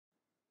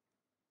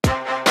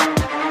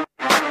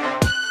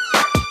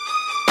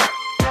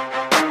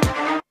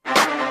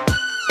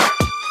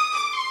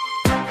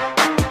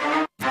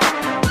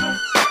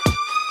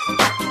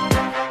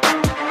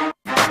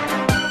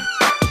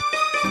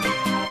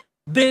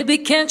Baby,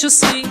 can't you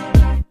see?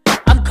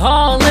 I'm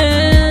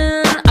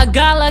calling. A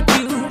guy like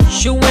you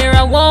should wear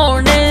a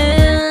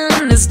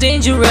warning. It's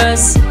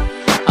dangerous.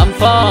 I'm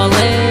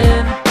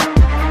falling.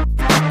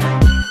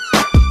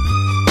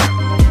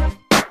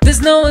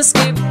 There's no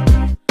escape.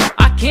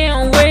 I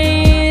can't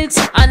wait.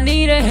 I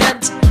need a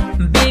hint.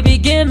 Baby,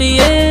 give me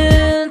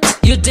it.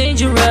 You're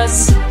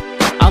dangerous.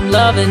 I'm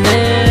loving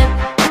it.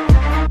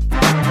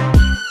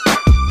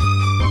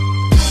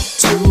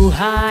 Too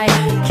high,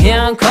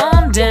 can't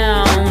come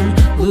down.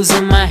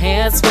 Losing my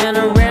head, spin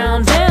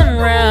around and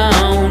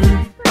round.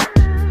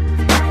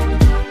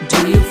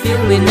 Do you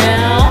feel me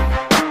now?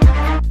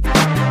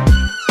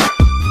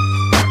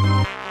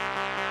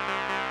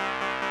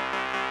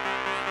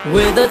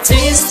 With a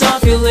taste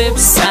of your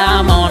lips,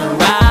 I'm on a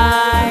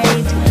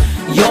ride.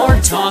 You're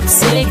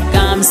toxic,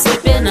 I'm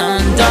slipping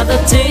under the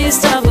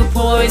taste of a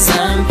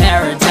poison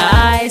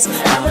paradise.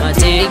 I'm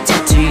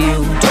addicted to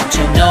you, don't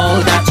you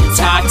know that you're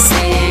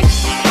toxic?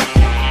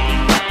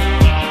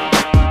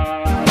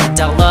 And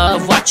I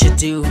love what you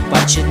do,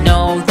 but you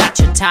know that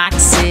you're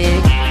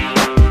toxic.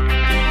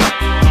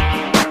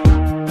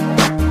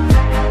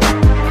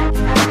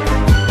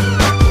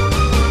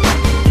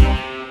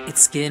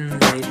 It's getting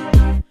late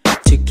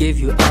to give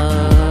you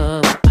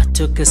up. I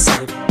took a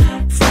sip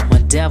from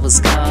my devil's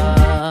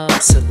cup.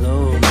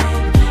 Slowly,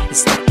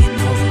 it's taking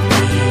over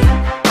me.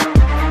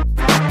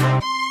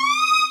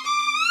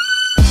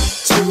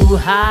 Too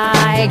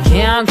high,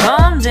 can't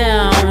come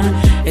down.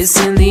 It's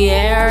in the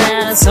air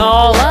and it's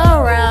all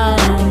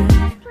around.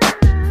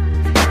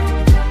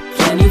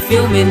 Can you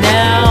feel me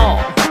now?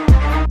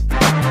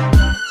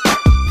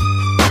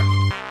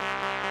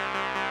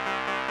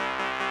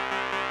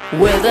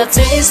 With a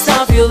taste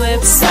of your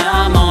lips,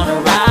 I'm on a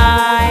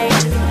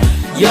ride.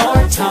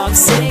 You're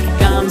toxic,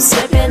 I'm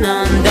slipping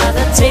under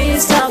the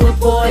taste of a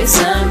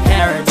poison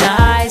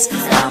paradise.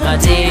 I'm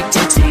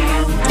addicted to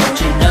you,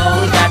 don't you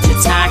know that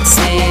you're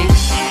toxic?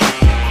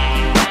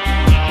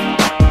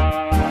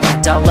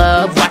 And I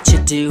love what you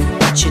do,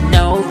 but you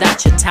know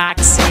that you're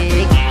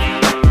toxic.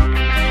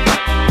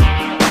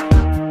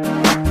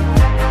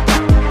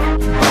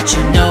 But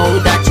you know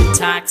that you're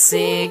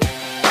toxic.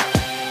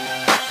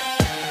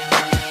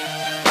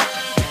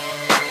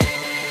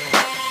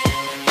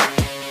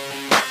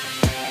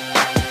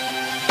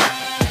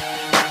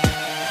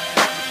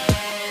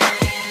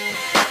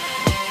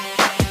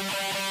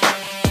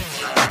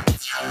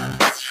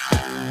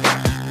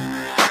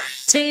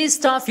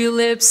 Taste of your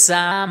lips,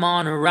 I'm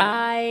on a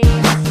ride.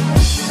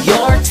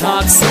 You're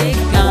toxic,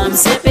 I'm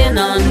sipping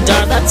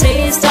under the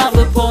taste